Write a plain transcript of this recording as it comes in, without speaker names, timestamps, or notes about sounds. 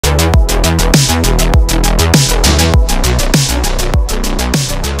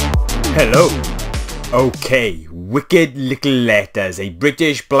Hello. Okay, Wicked Little Letters, a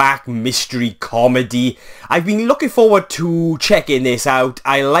British black mystery comedy. I've been looking forward to checking this out.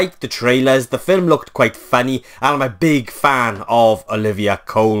 I liked the trailers, the film looked quite funny, and I'm a big fan of Olivia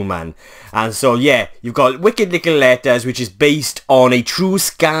Colman. And so yeah, you've got Wicked Little Letters, which is based on a true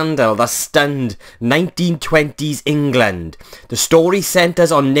scandal that stunned 1920s England. The story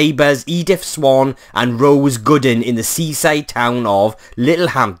centres on neighbours Edith Swan and Rose Gooden in the seaside town of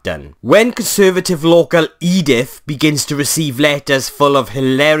Littlehampton. When conservative local Edith begins to receive letters full of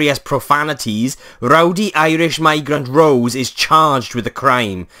hilarious profanities, rowdy Irish migrant Rose is charged with the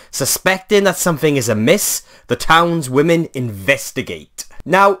crime. Suspecting that something is amiss, the town's women investigate.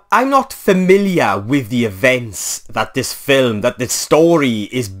 Now, I'm not familiar with the events that this story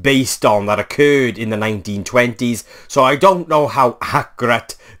is based on that occurred in the 1920s, so I don't know how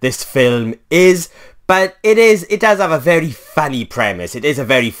accurate this film is, but it does have a very funny premise. It is a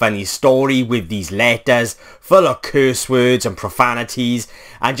very funny story with these letters full of curse words and profanities,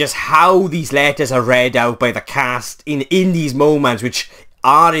 and just how these letters are read out by the cast in these moments, which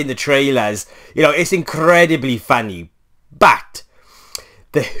are in the trailers. You know, it's incredibly funny, but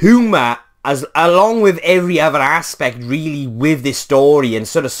the humour, along with every other aspect really with this story and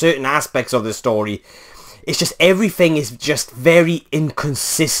sort of certain aspects of the story, it's just everything is just very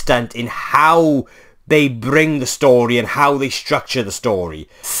inconsistent in how they bring the story and how they structure the story.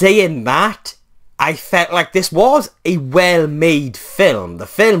 Saying that, I felt like this was a well-made film. The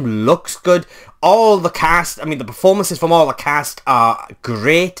film looks good. All the cast, I mean the performances from all the cast are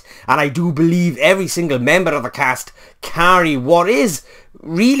great, and I do believe every single member of the cast carry what is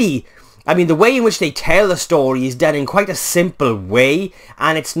really, I mean the way in which they tell the story is done in quite a simple way,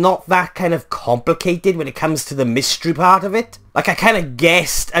 and it's not that kind of complicated when it comes to the mystery part of it. Like I kind of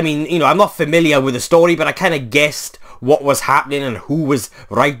guessed, I mean, you know, I'm not familiar with the story, but I kind of guessed what was happening and who was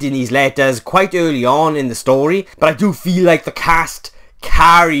writing these letters quite early on in the story, but I do feel like the cast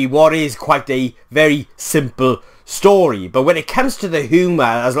carry what is quite a very simple story. But when it comes to the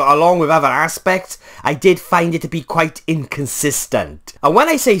humour, along with other aspects, I did find it to be quite inconsistent. And when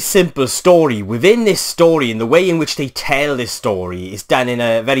I say simple story, within this story and the way in which they tell this story is done in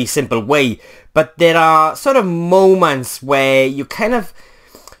a very simple way, but there are sort of moments where you kind of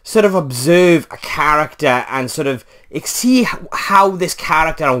sort of observe a character and sort of see how this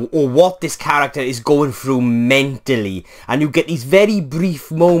character or what this character is going through mentally, and you get these very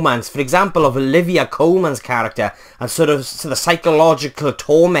brief moments, for example, of Olivia Colman's character and sort of the psychological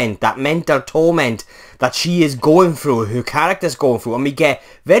torment, that mental torment that she is going through, her character's going through, and we get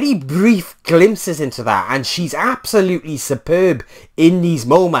very brief glimpses into that, and she's absolutely superb in these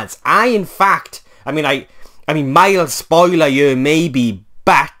moments. In fact, I mean mild spoiler here maybe,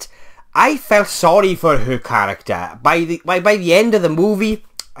 but I felt sorry for her character by the end of the movie,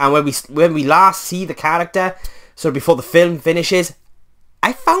 and when we last see the character, so before the film finishes,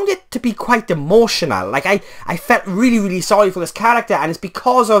 I found it to be quite emotional. Like I felt really sorry for this character, and it's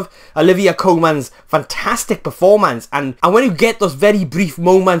because of Olivia Colman's fantastic performance, and when you get those very brief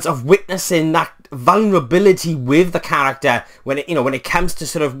moments of witnessing that vulnerability with the character when it comes to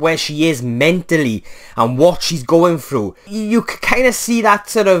sort of where she is mentally and what she's going through, you kind of see that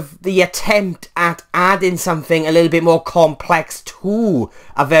sort of the attempt at adding something a little bit more complex to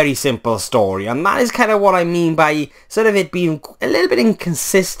a very simple story, and that is kind of what I mean by sort of it being a little bit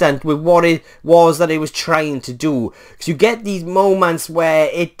inconsistent with what it was that it was trying to do. Because you get these moments where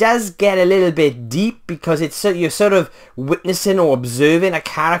it does get a little bit deep, because you're sort of witnessing or observing a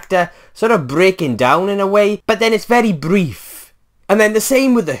character sort of breaking down in a way, but then it's very brief. And then the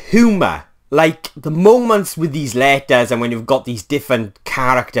same with the humour, like the moments with these letters and when you've got these different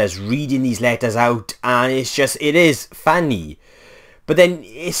characters reading these letters out, and it is funny, but then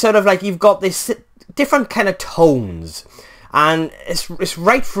it's sort of like you've got this different kind of tones, and it's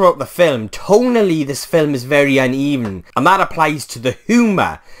right throughout the film. Tonally, this film is very uneven, and that applies to the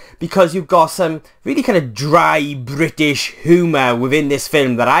humour, because you've got some really kind of dry British humour within this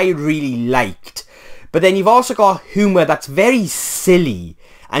film that I really liked. But then you've also got humour that's very silly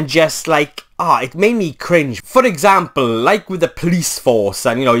and just like, it made me cringe. For example, like with the police force,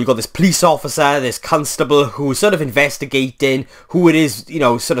 and you've got this police officer, this constable who's sort of investigating who it is,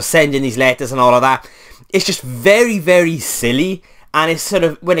 sort of sending these letters and all of that. It's just very silly, and it's sort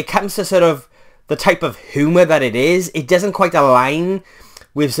of, when it comes to sort of the type of humour that it is, it doesn't quite align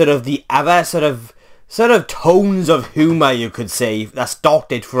with sort of the other sort of tones of humour, you could say, that's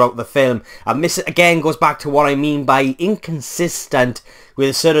dotted throughout the film. And this again goes back to what I mean by inconsistent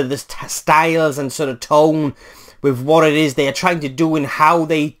with sort of the styles and sort of tone with what it is they are trying to do and how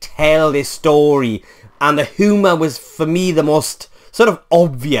they tell this story. And the humour was, for me, the most sort of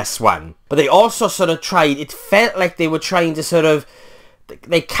obvious one. But they also sort of tried, it felt like they were trying to sort of,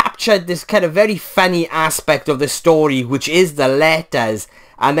 they captured this kind of very funny aspect of the story, which is the letters,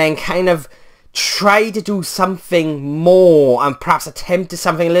 and then kind of try to do something more and perhaps attempt to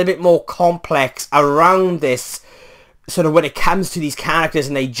something a little bit more complex around this, sort of when it comes to these characters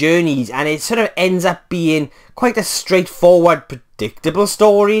and their journeys, and it sort of ends up being quite a straightforward, predictable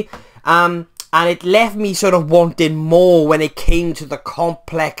story, and it left me sort of wanting more when it came to the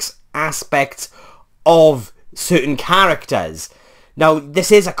complex aspects of certain characters. Now,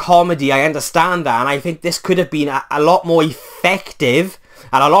 this is a comedy, I understand that, and I think this could have been a lot more effective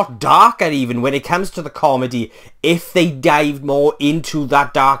and a lot darker even when it comes to the comedy if they dived more into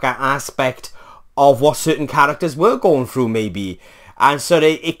that darker aspect of what certain characters were going through, maybe. And so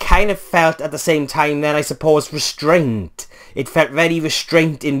it kind of felt at the same time then, I suppose, restraint. It felt very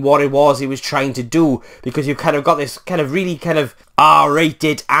restrained in what it was trying to do, because you've kind of got this kind of really kind of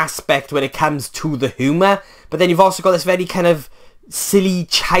R-rated aspect when it comes to the humour, but then you've also got this very kind of silly,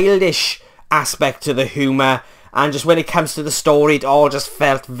 childish aspect to the humour, and just when it comes to the story, it all just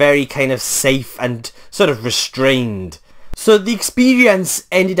felt very kind of safe and sort of restrained. So the experience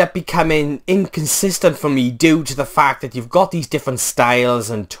ended up becoming inconsistent for me due to the fact that you've got these different styles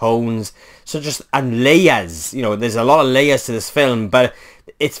and tones, and layers. You know, there's a lot of layers to this film, but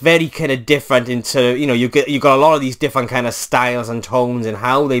it's very kind of different into, you know, you've got a lot of these different kind of styles and tones and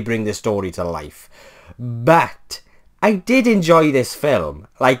how they bring the story to life. But I did enjoy this film.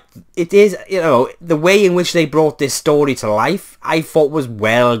 Like, it is, you know, the way in which they brought this story to life, I thought was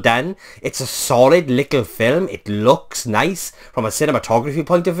well done. It's a solid little film. It looks nice from a cinematography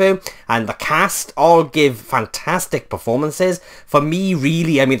point of view, and the cast all give fantastic performances. For me,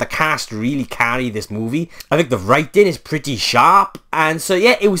 really, I mean, the cast really carry this movie. I think the writing is pretty sharp, and so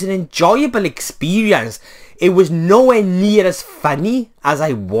yeah, it was an enjoyable experience. It was nowhere near as funny as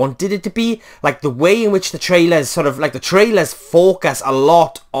I wanted it to be. Like, the way in which the trailers sort of, like, the trailers focus a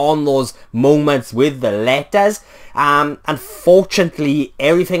lot on those moments with the letters. Unfortunately,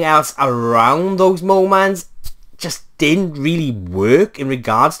 everything else around those moments just didn't really work in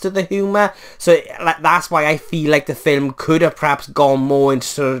regards to the humour. So that's why I feel like the film could have perhaps gone more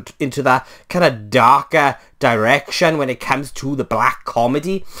into that kind of darker direction when it comes to the black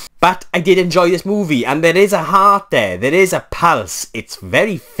comedy. But I did enjoy this movie, and there is a heart there. There is a pulse. It's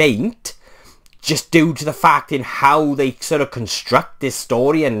very faint, just due to the fact in how they sort of construct this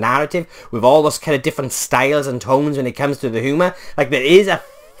story and narrative with all those kind of different styles and tones when it comes to the humour. Like, there is a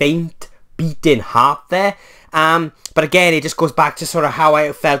faint beating heart there. But again, it just goes back to sort of how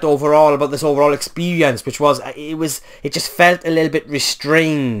I felt overall about this overall experience, which was, it just felt a little bit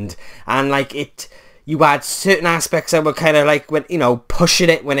restrained, and like you had certain aspects that were kind of like, when, you know, pushing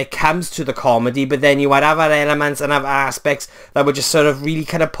it when it comes to the comedy, but then you had other elements and other aspects that were just sort of really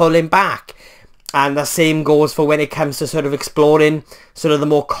kind of pulling back. And the same goes for when it comes to sort of exploring sort of the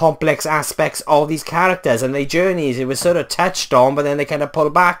more complex aspects of these characters and their journeys. It was sort of touched on, but then they kind of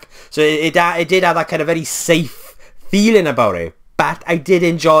pulled back. So it did have that kind of very safe feeling about it. But I did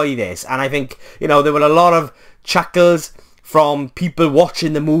enjoy this, and I think, you know, there were a lot of chuckles from people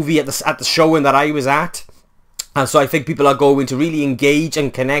watching the movie at the showing that I was at. And so I think people are going to really engage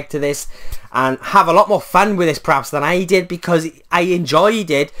and connect to this and have a lot more fun with this perhaps than I did, because I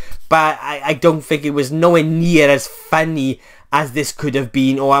enjoyed it, but I don't think it was nowhere near as funny as this could have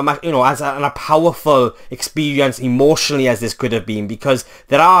been, or, you know, as a powerful experience emotionally as this could have been, because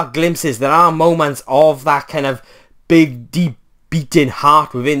there are glimpses, there are moments of that kind of big, deep beating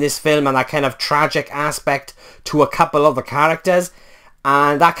heart within this film, and that kind of tragic aspect to a couple of the characters.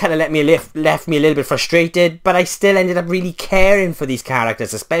 And that kind of left me a little bit frustrated, but I still ended up really caring for these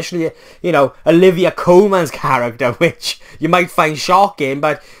characters, especially, you know, Olivia Colman's character, which you might find shocking,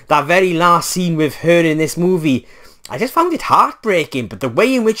 but that very last scene with her in this movie, I just found it heartbreaking. But the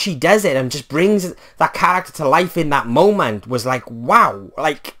way in which she does it and just brings that character to life in that moment was like, wow,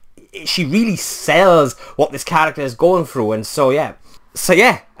 like, she really sells what this character is going through. And so yeah,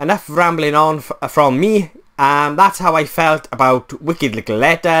 enough rambling on from me. That's how I felt about Wicked Little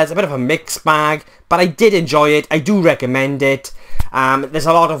Letters. A bit of a mixed bag, but I did enjoy it. I do recommend it. There's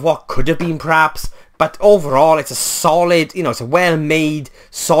a lot of what could have been perhaps, but overall it's a solid, you know, it's a well-made,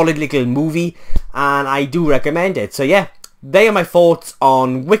 solid little movie, and I do recommend it. So yeah, they are my thoughts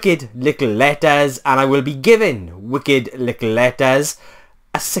on Wicked Little Letters, and I will be giving Wicked Little Letters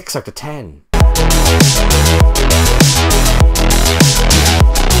a 6 out of 10.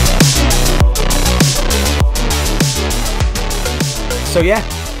 So yeah,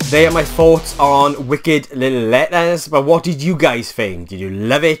 They are my thoughts on Wicked Little Letters, but what did you guys think? Did you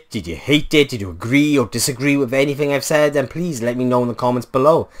love it? Did you hate it? Did you agree or disagree with anything I've said? And please let me know in the comments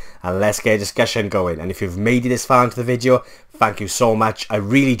below, and let's get a discussion going. And if you've made it this far into the video, thank you so much. I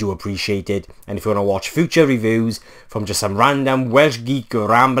really do appreciate it. And if you want to watch future reviews from just some random Welsh geek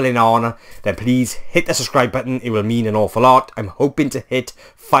rambling on, then please hit the subscribe button. It will mean an awful lot. I'm hoping to hit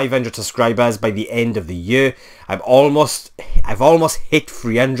 500 subscribers by the end of the year. I've almost hit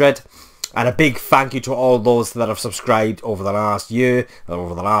 300. And a big thank you to all those that have subscribed over the last year, or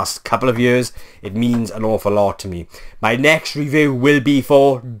over the last couple of years. It means an awful lot to me. My next review will be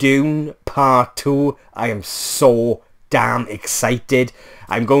for Dune Part 2. I am so damn excited.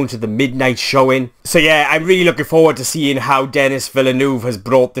 I'm going to the midnight showing. So yeah, I'm really looking forward to seeing how Denis Villeneuve has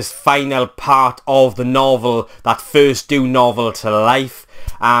brought this final part of the novel, that first Dune novel, to life.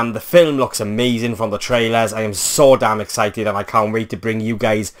 The film looks amazing from the trailers. I am so damn excited, and I can't wait to bring you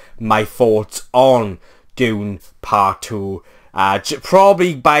guys my thoughts on Dune Part 2.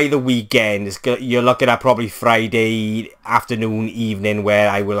 Probably by the weekend. You're looking at probably Friday afternoon, evening, where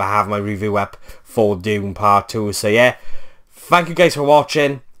I will have my review up for Dune Part 2. So yeah, thank you guys for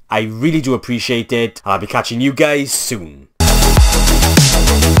watching. I really do appreciate it. I'll be catching you guys soon.